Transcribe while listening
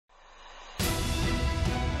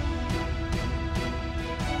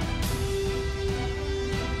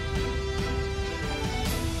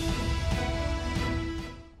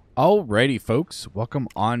Alrighty, folks. Welcome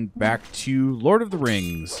on back to Lord of the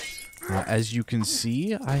Rings. As you can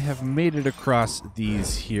see, I have made it across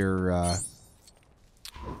these here,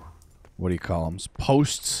 what do you call them?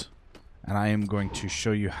 Posts. And I am going to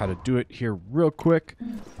show you how to do it here real quick.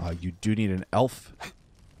 You do need an elf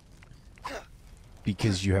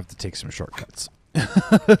because you have to take some shortcuts.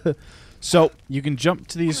 So, you can jump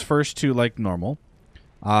to these first two like normal.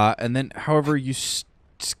 And then, however, you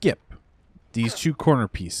skip these two corner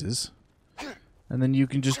pieces. And then you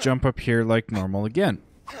can just jump up here like normal again.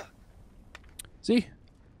 See?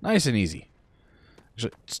 Nice and easy.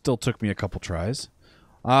 Actually, it still took me a couple tries.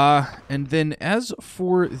 And then as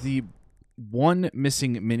for the one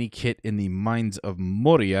missing mini kit in the Mines of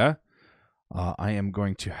Moria, I am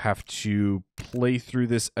going to have to play through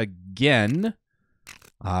this again.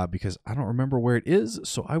 Because I don't remember where it is,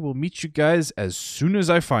 so I will meet you guys as soon as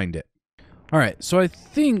I find it. Alright, so I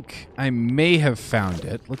think I may have found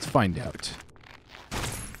it. Let's find out.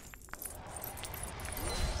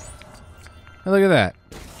 Hey, look at that.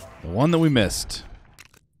 The one that we missed.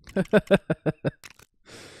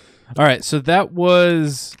 Alright, so that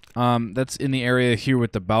was... that's in the area here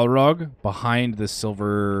with the Balrog, behind the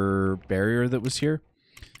silver barrier that was here.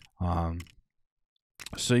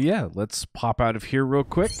 So yeah, let's pop out of here real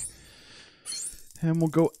quick. And we'll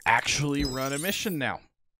go actually run a mission now.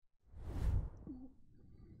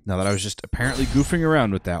 Now that I was just apparently goofing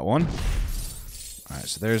around with that one. Alright,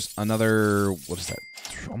 so there's another, what is that?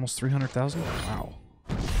 Almost 300,000? Wow.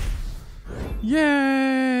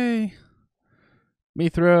 Yay!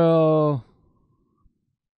 Mithril!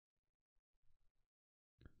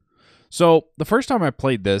 So, the first time I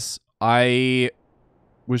played this, I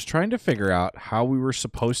was trying to figure out how we were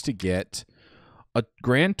supposed to get a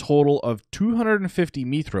grand total of 250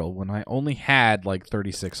 mithril when I only had like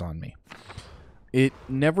 36 on me. It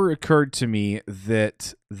never occurred to me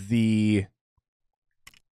that the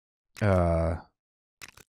that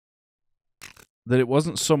it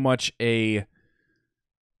wasn't so much a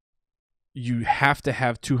you have to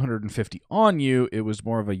have 250 on you, it was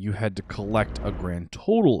more of a you had to collect a grand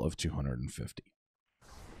total of 250.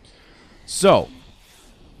 So,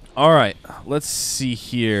 all right, let's see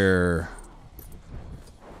here.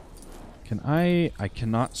 Can I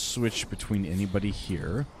cannot switch between anybody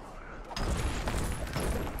here. I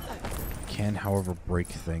can, however, break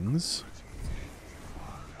things.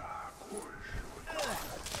 I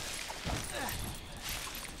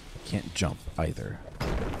can't jump either.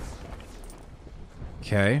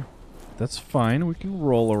 Okay, that's fine. We can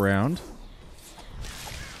roll around.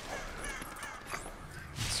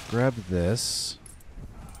 Let's grab this.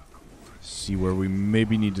 See where we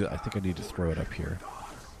maybe need to... I think I need to throw it up here.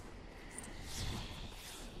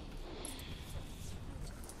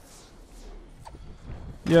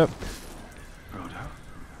 Yep.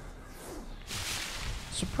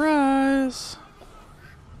 Surprise!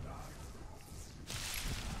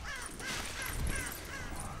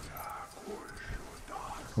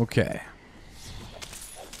 Okay.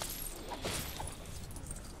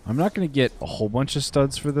 I'm not going to get a whole bunch of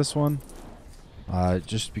studs for this one.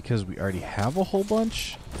 Just because we already have a whole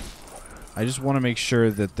bunch. I just want to make sure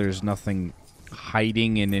that there's nothing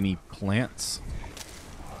hiding in any plants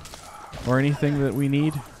or anything that we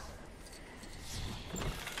need.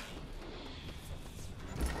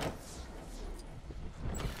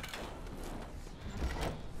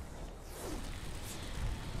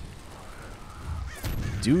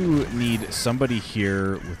 Do need somebody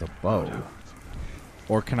here with a bow.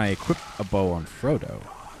 Or can I equip a bow on Frodo?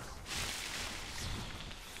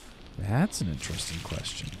 That's an interesting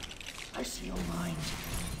question. I see your mind.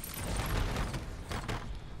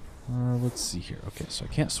 Let's see here. Okay, so I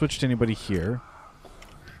can't switch to anybody here.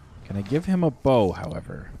 Can I give him a bow,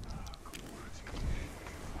 however?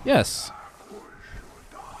 Yes.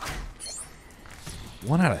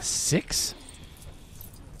 1 out of 6?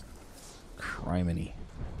 Criminy.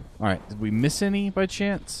 Alright, did we miss any by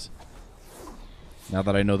chance? Now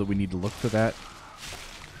that I know that we need to look for that.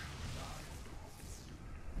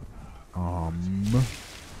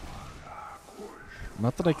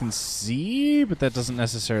 Not that I can see, but that doesn't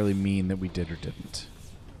necessarily mean that we did or didn't.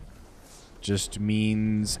 Just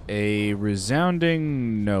means a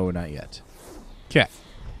resounding no, not yet. Okay.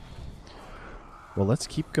 Well, let's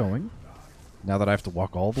keep going. Now that I have to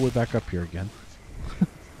walk all the way back up here again.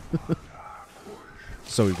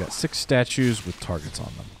 So we've got 6 statues with targets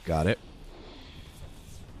on them. Got it.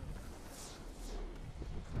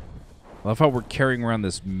 I love how we're carrying around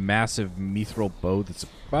this massive mithril bow that's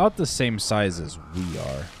about the same size as we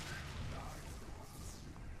are.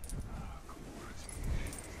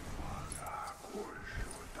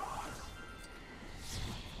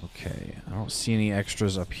 don't see any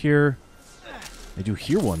extras up here. I do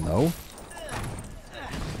hear one, though.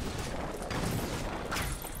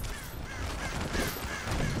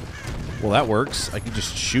 Well, that works. I can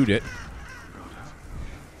just shoot it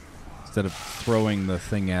instead of throwing the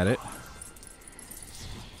thing at it.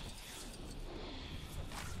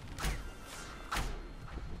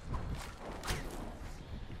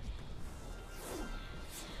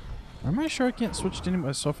 Am I sure I can't switch to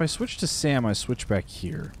anybody? So if I switch to Sam, I switch back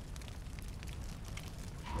here.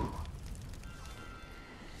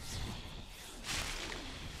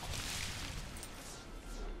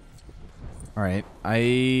 All right,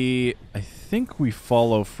 I think we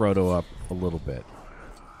follow Frodo up a little bit.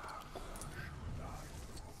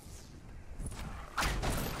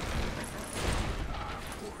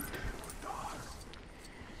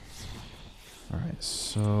 All right,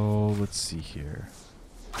 so let's see here.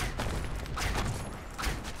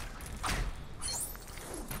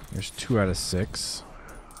 There's 2 out of 6.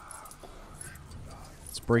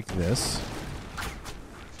 Let's break this.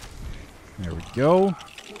 There we go.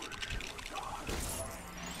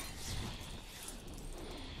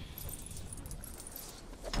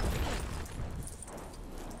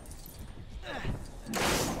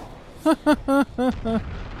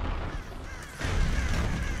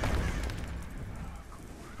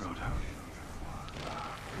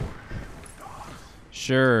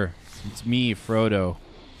 Sure, it's me, Frodo.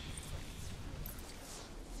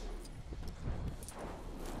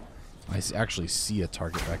 I actually see a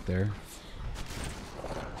target back there.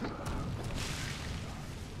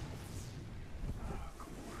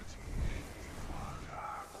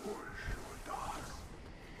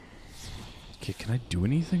 Okay, can I do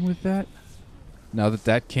anything with that? Now that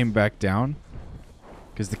that came back down?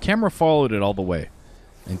 Because the camera followed it all the way.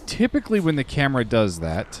 And typically when the camera does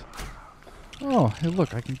that... Oh, hey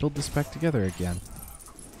look, I can build this back together again.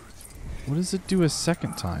 What does it do a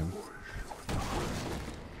second time?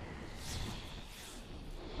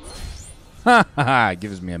 Ha ha ha! It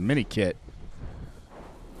gives me a mini kit.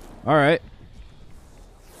 Alright.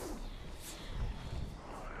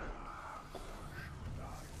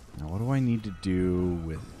 Now what do I need to do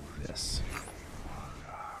with this?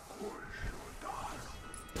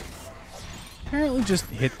 Apparently just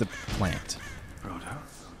hit the plant.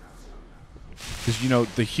 Because, you know,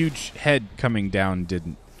 the huge head coming down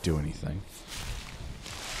didn't do anything.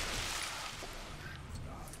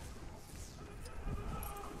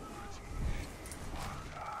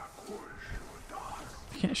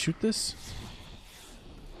 I can't shoot this?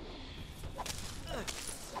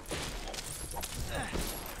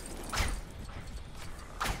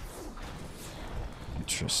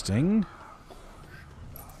 Interesting.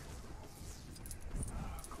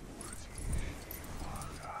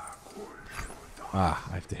 Ah,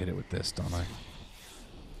 I have to hit it with this, don't I?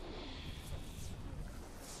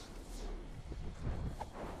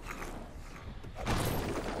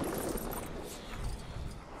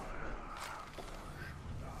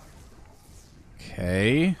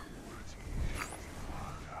 Okay.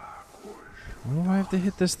 What do I have to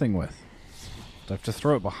hit this thing with? Do I have to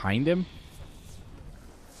throw it behind him?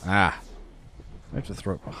 Ah. I have to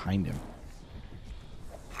throw it behind him.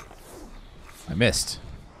 I missed.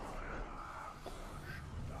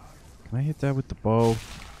 Can I hit that with the bow?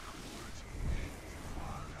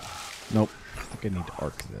 Nope. I think I need to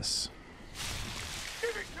arc this. Give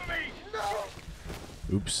it to me!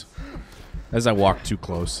 No! Oops. As I walked too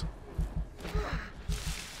close.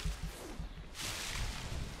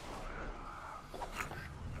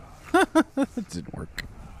 That didn't work.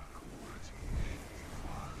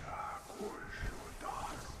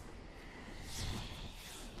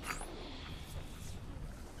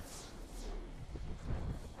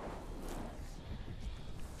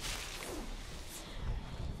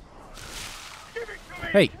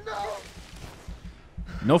 Hey!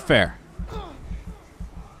 No fair.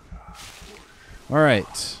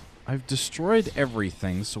 Alright. I've destroyed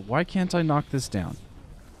everything, so why can't I knock this down?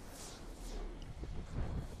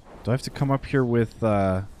 Do I have to come up here with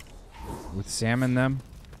Sam and them?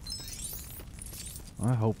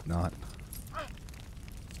 I hope not.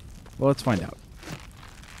 Well, let's find out.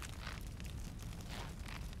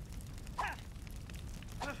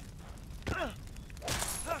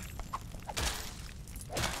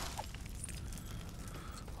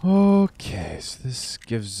 Okay, so this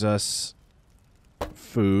gives us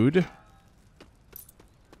food.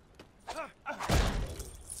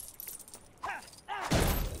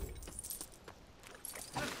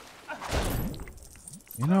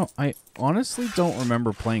 You know, I honestly don't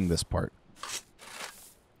remember playing this part.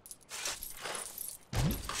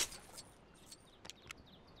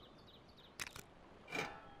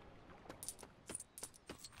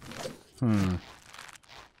 Alright,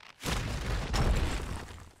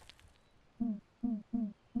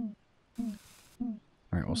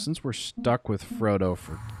 well, since we're stuck with Frodo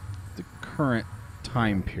for the current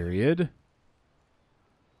time period,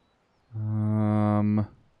 I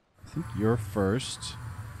think you're first.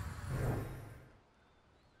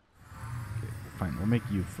 Okay, fine, we'll make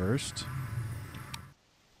you first.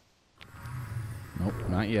 Nope,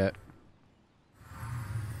 not yet.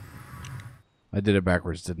 I did it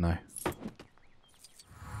backwards, didn't I?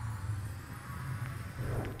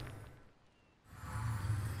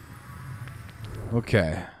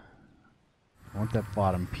 Okay. I want that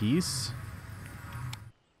bottom piece.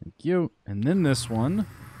 Thank you. And then this one.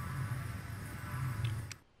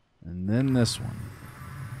 And then this one.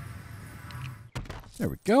 There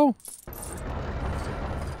we go.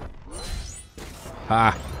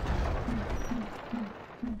 Ha!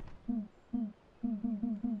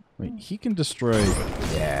 Wait, he can destroy...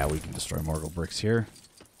 Yeah, we can destroy Morgul bricks here.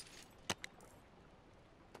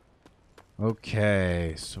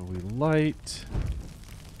 Okay, so we light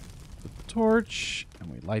the torch,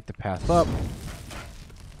 and we light the path up.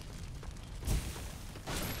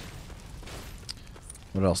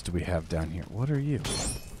 What else do we have down here? What are you?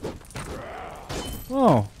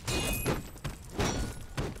 Oh.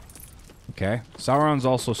 Okay, Sauron's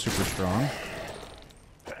also super strong.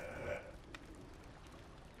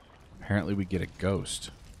 Apparently we get a ghost.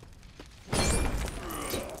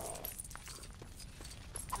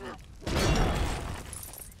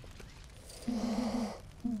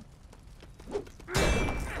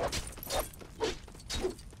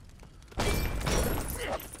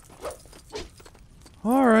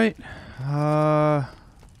 Alright.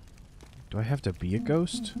 Do I have to be a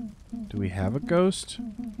ghost? Do we have a ghost?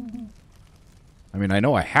 I mean, I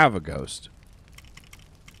know I have a ghost.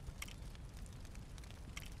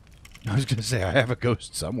 I was gonna say, I have a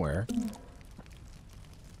ghost somewhere.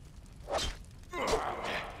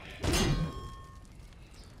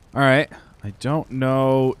 Alright. I don't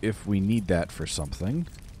know if we need that for something.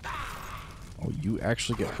 Oh, you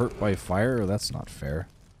actually get hurt by fire? That's not fair.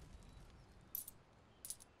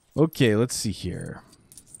 Okay, let's see here.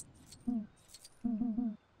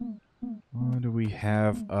 What do we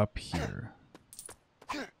have up here?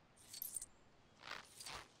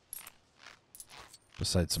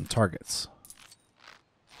 Besides some targets.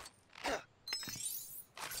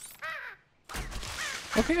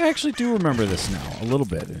 Okay, I actually do remember this now. A little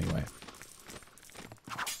bit, anyway.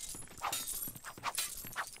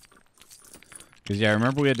 Because, yeah, I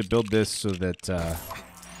remember we had to build this so that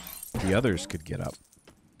the others could get up.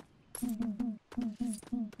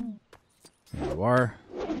 There you are.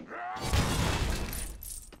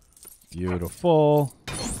 Beautiful.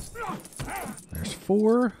 There's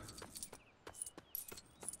 4.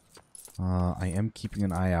 I am keeping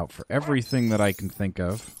an eye out for everything that I can think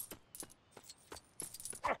of.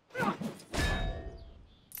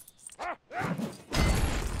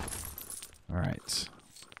 Alright.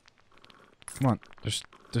 Come on. There's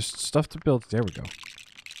stuff to build. There we go.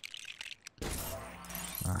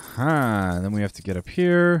 Aha. Then we have to get up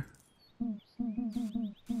here.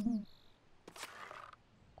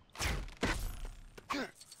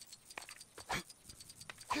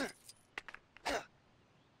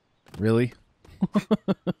 Really?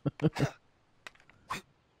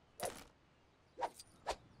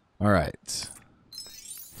 All right.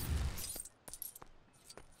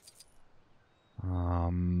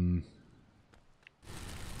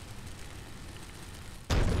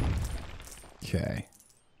 Okay.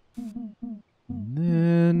 And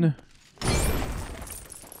then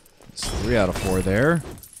it's 3 out of 4 there.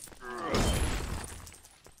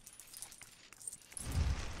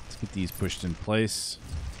 Let's get these pushed in place.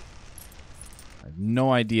 I have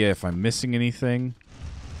no idea if I'm missing anything.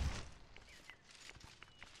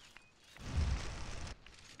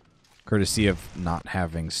 Courtesy of not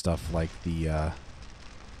having stuff like the,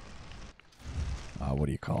 what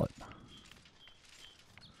do you call it?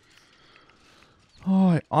 Oh,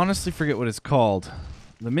 I honestly forget what it's called.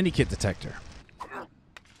 The minikit detector.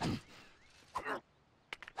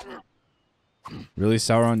 Really,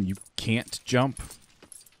 Sauron? You can't jump?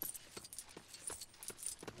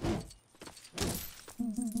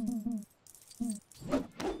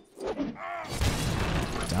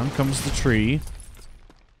 Down comes the tree.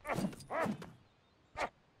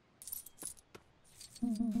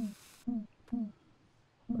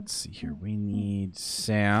 Let's see here. We need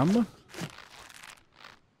Sam.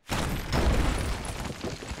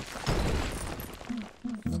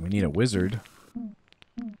 And then we need a wizard.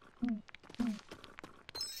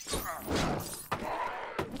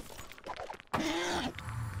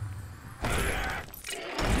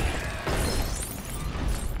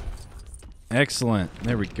 Excellent.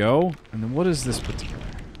 There we go. And then what does this put together?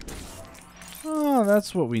 Oh,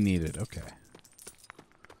 that's what we needed. Okay.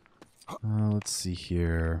 Let's see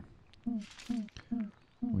here.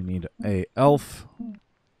 We need a elf.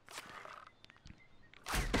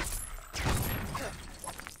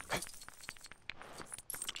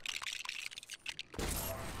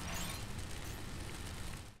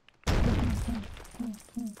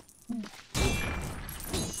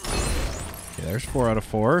 Okay, there's 4 out of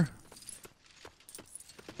 4.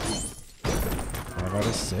 5 out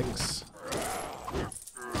of 6.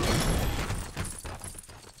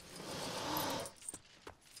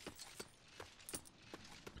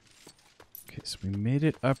 Okay, so we made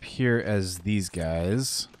it up here as these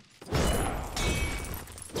guys.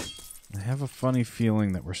 I have a funny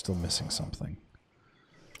feeling that we're still missing something.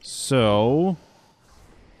 So,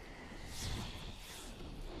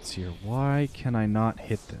 let's see here. Why can I not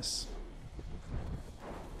hit this?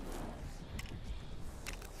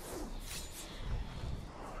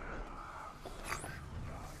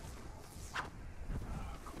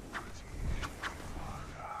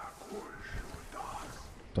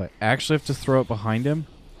 Do I actually have to throw it behind him?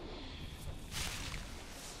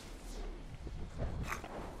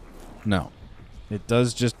 No. It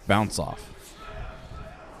does just bounce off.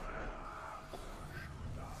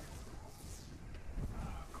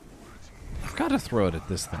 I've got to throw it at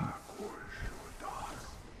this thing.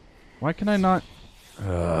 Why can I not?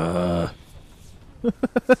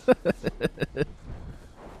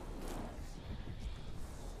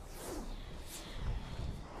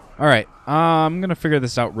 Alright, I'm going to figure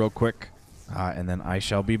this out real quick, and then I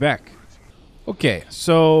shall be back. Okay,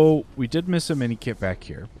 so we did miss a mini kit back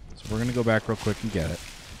here, so we're going to go back real quick and get it.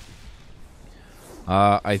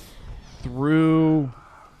 I threw...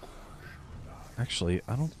 Actually,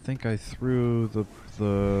 I don't think I threw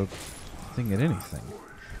the thing at anything.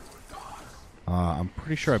 I'm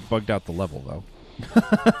pretty sure I bugged out the level, though.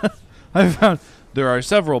 I found there are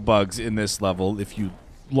several bugs in this level if you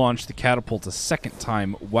launch the catapult a second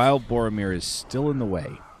time while Boromir is still in the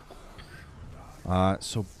way.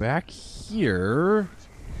 So back here,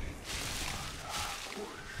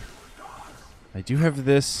 I do have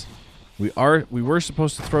this. We were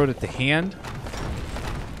supposed to throw it at the hand,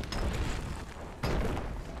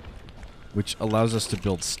 which allows us to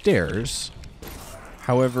build stairs.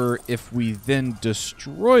 However, if we then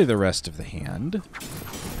destroy the rest of the hand,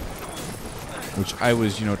 which I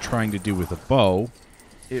was, trying to do with a bow,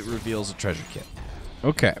 it reveals a treasure kit.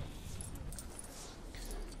 Okay.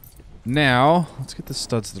 Now, let's get the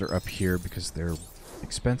studs that are up here because they're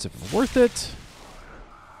expensive and worth it.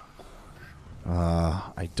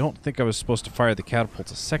 I don't think I was supposed to fire the catapult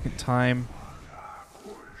a second time.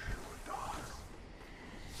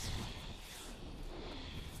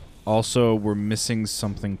 Also, we're missing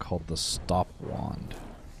something called the stop wand.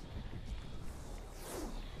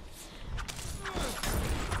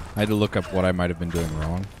 I had to look up what I might have been doing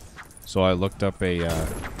wrong. So I looked up a,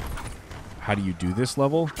 how do you do this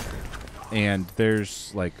level? And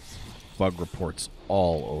there's, like, bug reports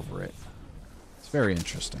all over it. It's very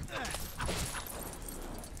interesting.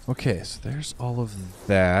 Okay, so there's all of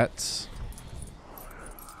that.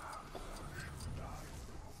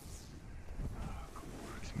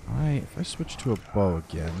 If I switch to a bow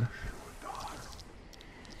again...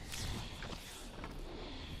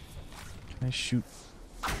 Can I shoot...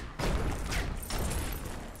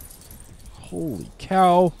 Holy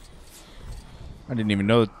cow. I didn't even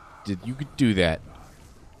know that you could do that.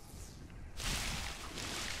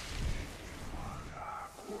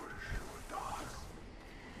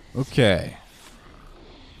 Okay.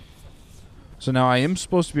 So now I am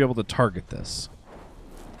supposed to be able to target this.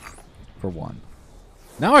 For one.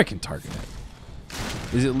 Now I can target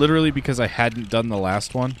it. Is it literally because I hadn't done the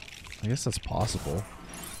last one? I guess that's possible.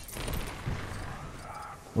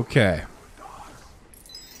 Okay.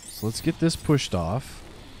 So let's get this pushed off.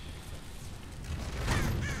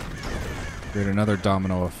 Create another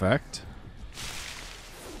domino effect.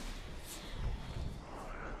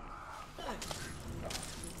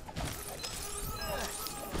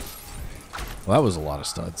 Well, that was a lot of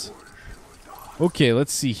studs. Okay,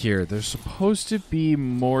 let's see here. There's supposed to be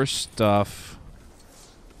more stuff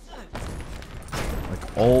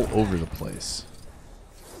like all over the place.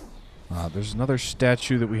 There's another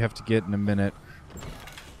statue that we have to get in a minute.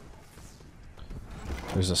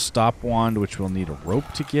 There's a stop wand, which we'll need a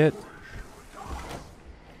rope to get.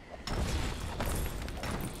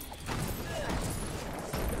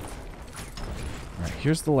 Alright,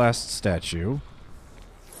 here's the last statue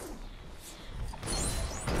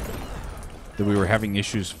that we were having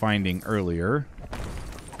issues finding earlier.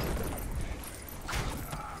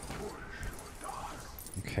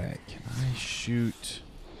 Okay, can I shoot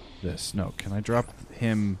this? No, can I drop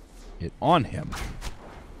it on him?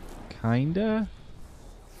 Kinda?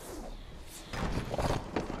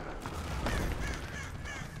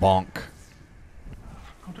 Bonk.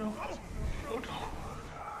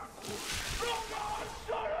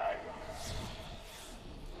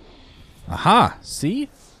 Aha! See?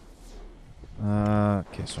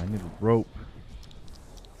 Okay, so I need a rope.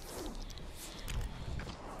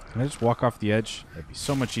 Can I just walk off the edge? That'd be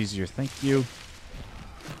so much easier. Thank you.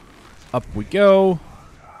 Up we go.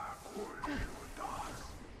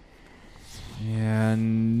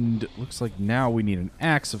 And looks like now we need an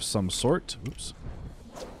axe of some sort. Oops.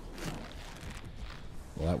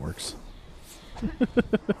 Well, that works.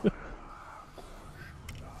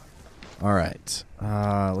 All right.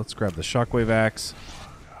 Let's grab the shockwave axe.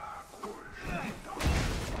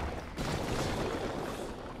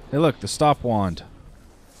 Hey, look, the stop wand.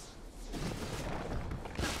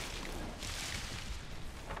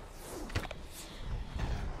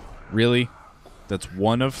 Really? That's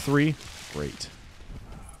one of 3? Great.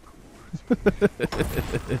 I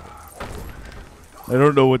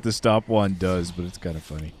don't know what the stop wand does, but it's kind of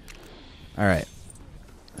funny. Alright.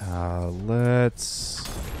 Let's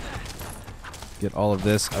get all of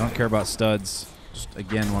this. I don't care about studs. Just,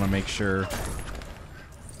 again, want to make sure.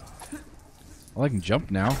 Well, I can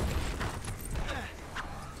jump now.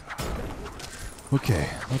 Okay,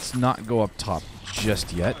 let's not go up top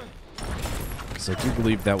just yet. Because I do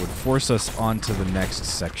believe that would force us onto the next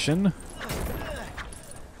section.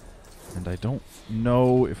 And I don't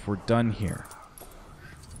know if we're done here.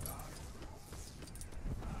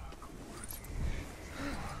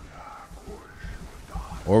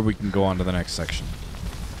 Or we can go on to the next section.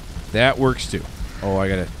 That works too. Oh, I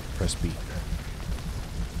gotta press B.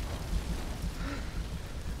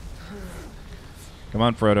 Come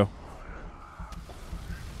on, Frodo.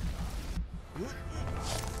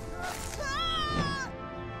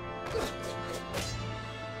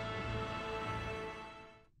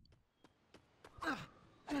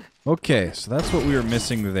 Okay, so that's what we were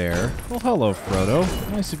missing there. Well, hello, Frodo.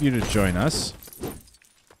 Nice of you to join us.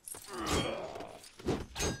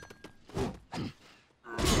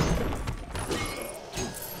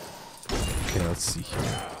 Okay, let's see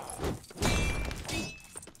here.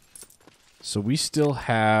 So we still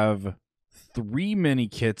have 3 mini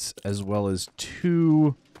kits as well as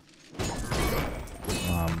 2...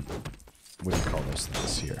 what do you call those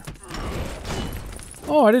things here?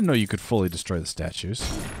 Oh, I didn't know you could fully destroy the statues.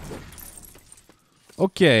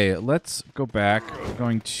 Okay, let's go back. We're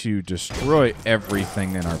going to destroy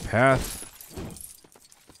everything in our path.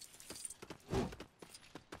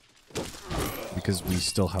 Because we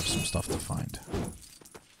still have some stuff to find.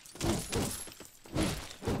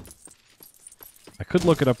 I could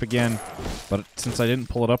look it up again, but since I didn't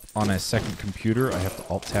pull it up on a second computer, I have to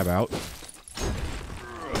Alt-Tab out.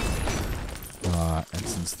 And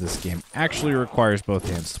since this game actually requires both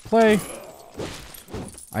hands to play,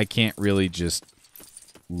 I can't really just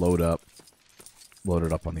load it up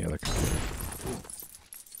on the other computer.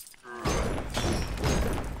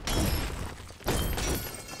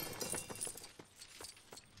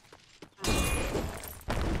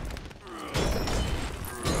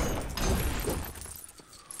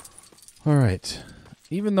 Alright.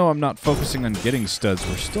 Even though I'm not focusing on getting studs,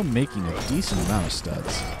 we're still making a decent amount of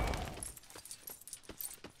studs.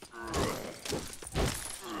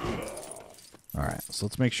 Alright, so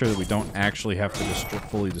let's make sure that we don't actually have to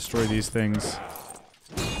fully destroy these things.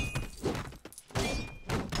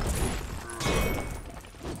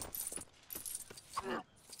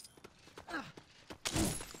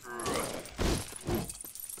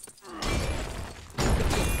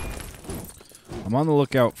 I'm on the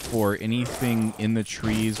lookout for anything in the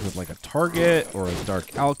trees with like a target or a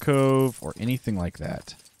dark alcove or anything like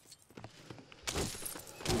that.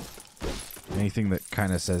 Anything that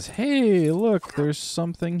kind of says, hey, look, there's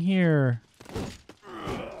something here.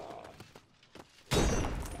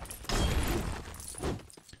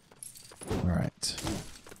 All right.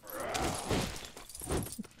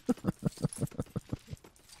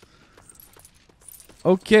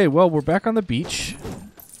 Okay, well, we're back on the beach.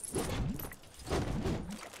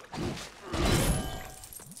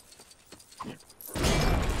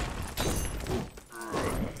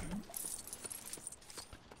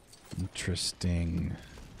 Interesting.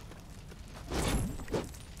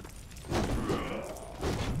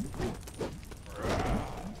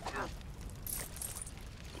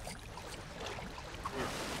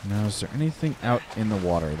 Now, is there anything out in the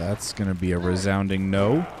water? That's going to be a resounding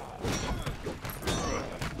no.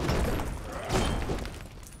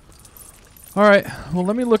 All right. Well,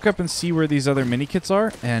 let me look up and see where these other minikits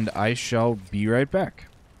are, and I shall be right back.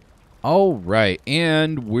 All right,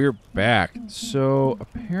 and we're back. So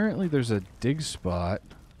apparently there's a dig spot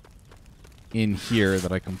in here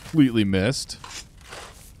that I completely missed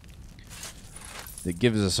that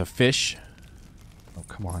gives us a fish. Oh,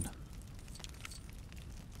 come on.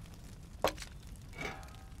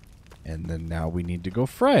 And then now we need to go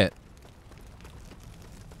fry it.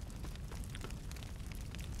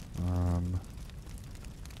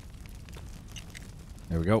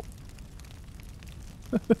 There we go.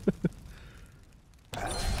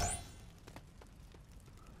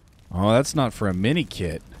 Oh, that's not for a mini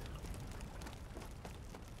kit.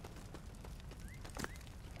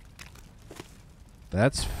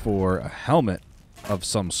 That's for a helmet of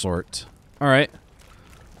some sort. All right.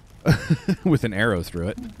 With an arrow through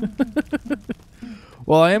it.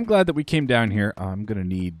 Well, I am glad that we came down here. I'm going to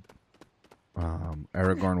need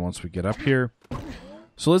Aragorn once we get up here.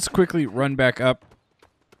 So let's quickly run back up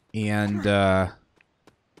and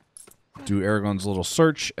do Aragorn's little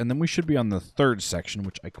search, and then we should be on the third section,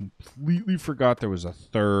 which I completely forgot there was a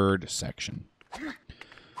third section.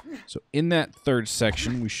 So in that third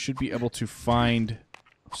section, we should be able to find...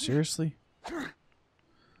 Seriously?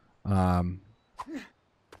 To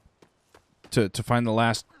find the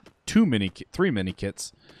last three mini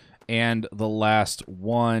kits, and the last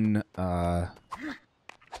one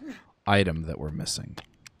item that we're missing.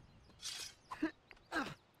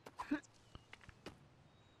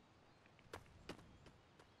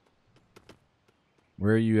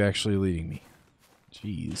 Where are you actually leading me?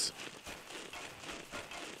 Jeez.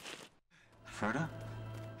 Frodo?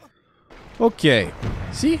 Okay.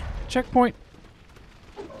 See? Checkpoint.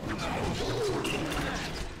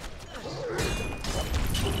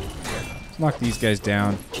 Let's knock these guys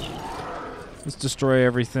down. Let's destroy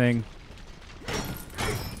everything.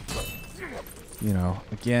 You know,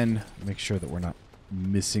 again, make sure that we're not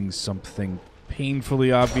missing something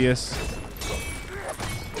painfully obvious.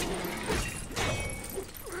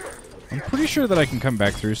 I'm pretty sure that I can come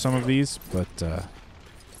back through some of these, but,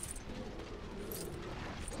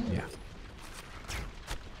 yeah.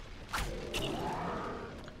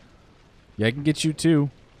 Yeah, I can get you too.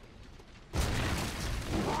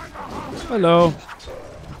 Hello.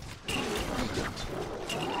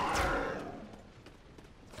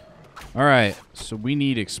 Alright, so we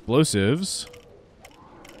need explosives.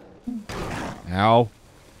 Ow.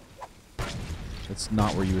 That's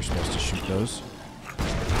not where you were supposed to shoot those.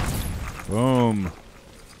 Boom.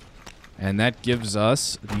 And that gives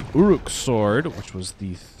us the Uruk sword, which was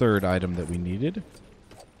the third item that we needed.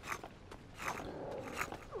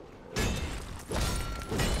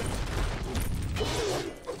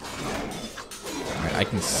 Alright, I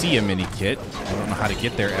can see a mini kit. I don't know how to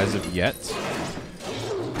get there as of yet.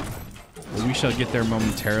 But we shall get there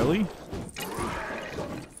momentarily.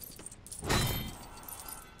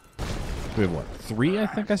 We have what? 3, I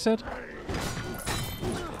think I said?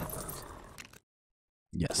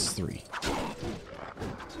 Yes, 3.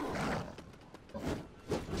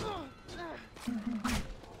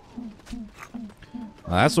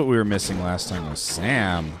 Well, that's what we were missing last time was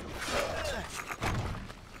Sam.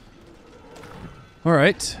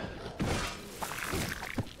 Alright.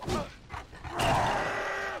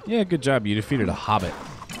 Yeah, good job. You defeated a hobbit.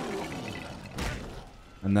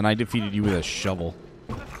 And then I defeated you with a shovel.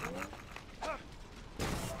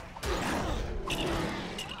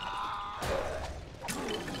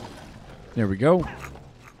 There we go.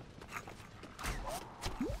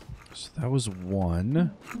 So that was 1.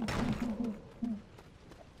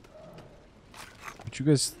 But you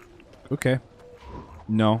guys... Okay.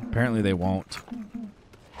 No, apparently they won't.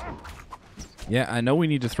 Yeah, I know we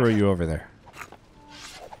need to throw you over there.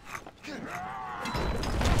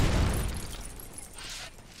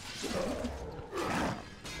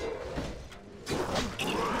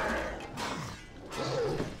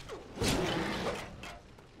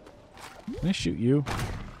 Can I shoot you?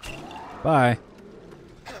 Bye.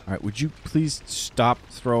 Alright, would you please stop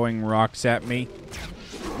throwing rocks at me?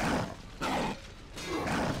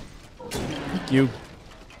 Thank you.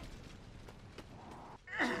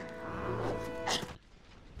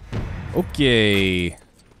 Okay.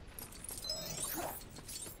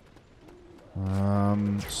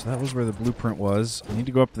 So that was where the blueprint was. I need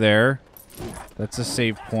to go up there. That's a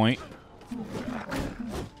save point.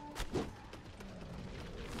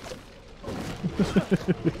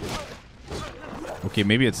 Okay,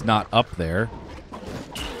 maybe it's not up there.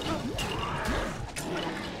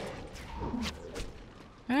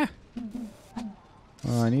 Ah.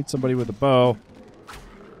 I need somebody with a bow.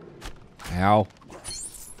 Ow.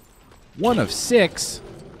 1 of 6?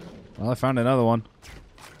 Well, I found another one.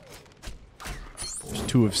 There's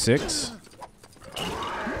 2 of 6.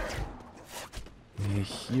 And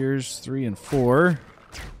here's 3 and 4.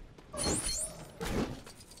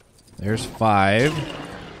 There's 5.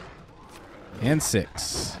 And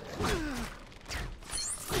 6.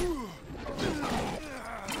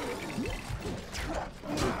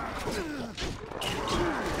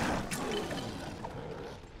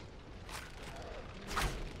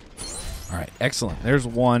 Alright, excellent. There's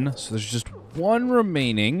 1. So there's just 1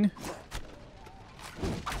 remaining.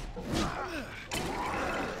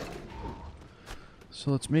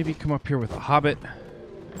 So let's maybe come up here with a hobbit.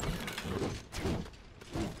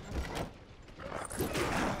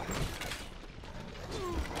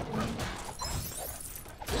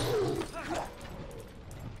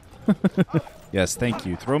 Yes, thank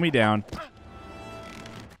you. Throw me down.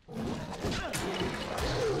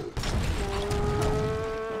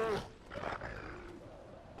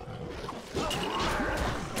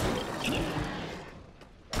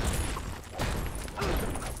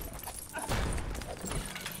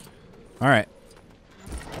 All right.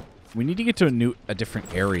 We need to get to a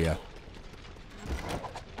different area.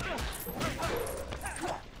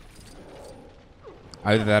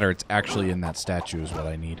 Either that or it's actually in that statue is what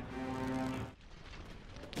I need.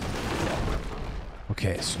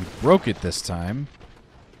 Okay, so you broke it this time.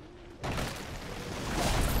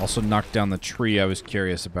 Also knocked down the tree I was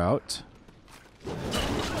curious about.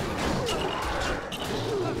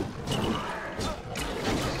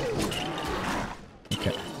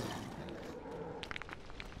 Okay.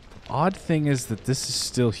 Odd thing is that this is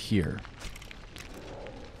still here.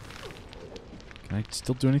 Can I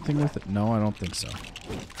still do anything with it? No, I don't think so.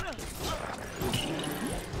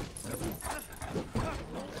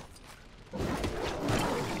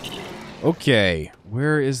 Okay,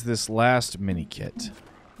 where is this last mini kit?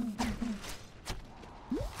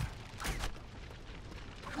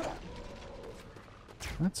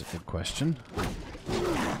 That's a good question.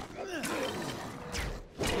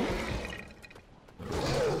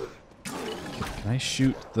 Can I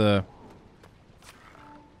shoot the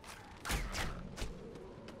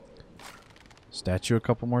statue a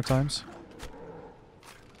couple more times?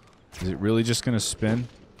 Is it really just going to spin?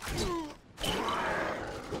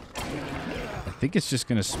 I think it's just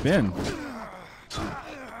going to spin.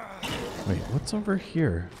 Wait, what's over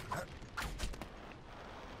here?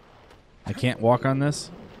 I can't walk on this?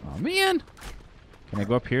 Oh, man! Can I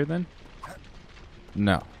go up here then?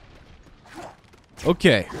 No.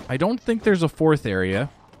 Okay, I don't think there's a 4th area.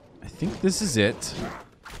 I think this is it.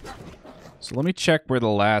 So let me check where the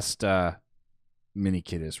last mini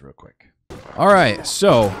kit is real quick. Alright,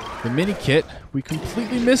 so the mini kit, we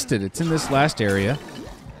completely missed it. It's in this last area.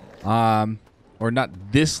 Or not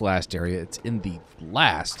this last area, it's in the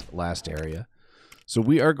last area. So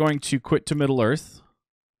we are going to quit to Middle Earth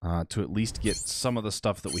to at least get some of the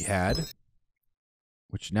stuff that we had.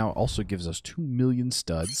 Which now also gives us 2 million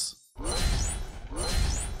studs.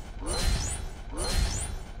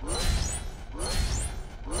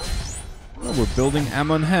 Oh, we're building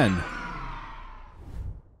Ammon Hen.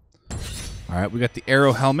 Alright, we got the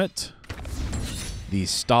arrow helmet, the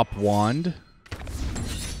stop wand,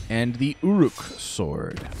 and the Uruk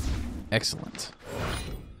sword. Excellent.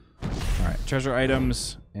 Alright, treasure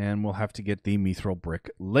items, and we'll have to get the mithril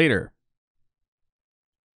brick later.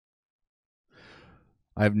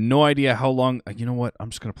 I have no idea how long... You know what? I'm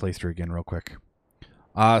just going to play through again real quick.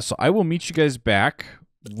 So I will meet you guys back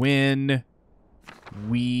when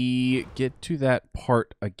we get to that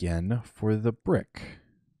part again for the brick.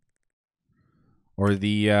 Or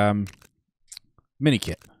the mini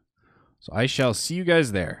kit. So I shall see you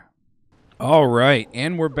guys there. All right,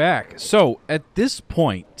 and we're back. So at this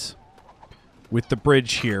point, with the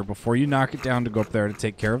bridge here, before you knock it down to go up there to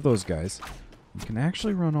take care of those guys, you can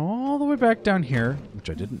actually run all the way back down here,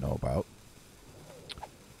 which I didn't know about.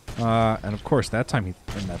 And of course, that time he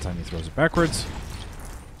throws it backwards.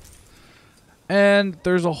 And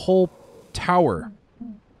there's a whole tower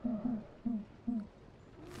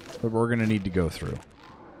that we're going to need to go through.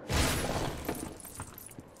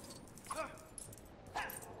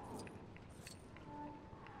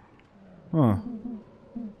 Huh.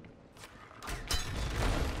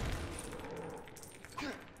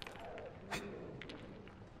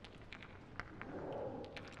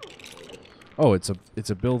 Oh, it's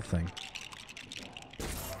a build thing.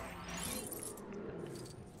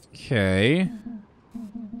 Okay.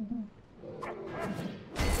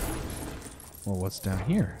 Well, what's down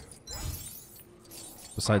here?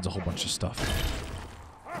 Besides a whole bunch of stuff.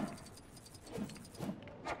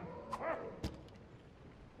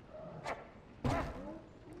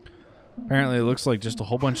 Apparently it looks like just a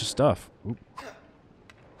whole bunch of stuff. Oop.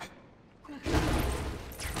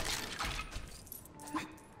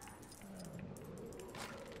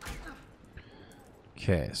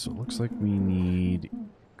 Okay, so it looks like we need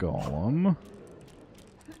Golem.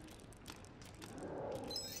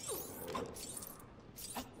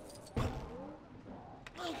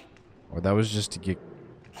 Or that was just to get...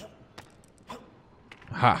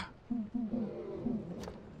 Ha!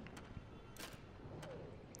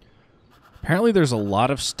 Apparently there's a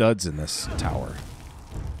lot of studs in this tower.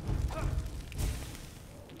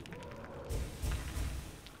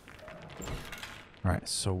 Alright,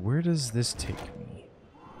 so where does this take me?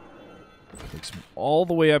 Takes me all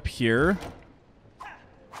the way up here.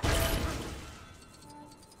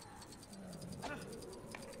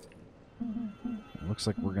 It looks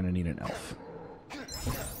like we're going to need an elf.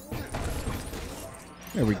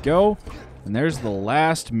 There we go. And there's the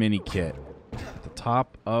last mini kit at the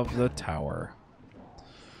top of the tower.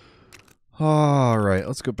 All right,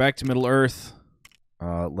 let's go back to Middle Earth.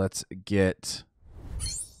 Let's get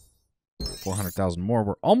 400,000 more.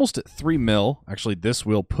 We're almost at 3 mil. Actually, this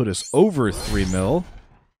will put us over 3 mil.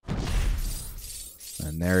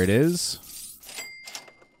 And there it is.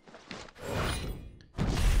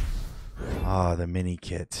 Ah, the mini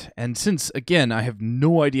kit. And since, again, I have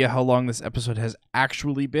no idea how long this episode has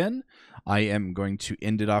actually been, I am going to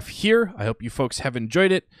end it off here. I hope you folks have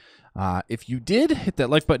enjoyed it. If you did, hit that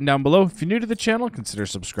like button down below. If you're new to the channel, consider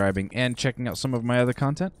subscribing and checking out some of my other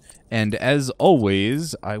content. And as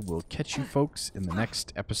always, I will catch you folks in the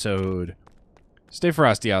next episode. Stay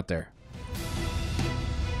frosty out there.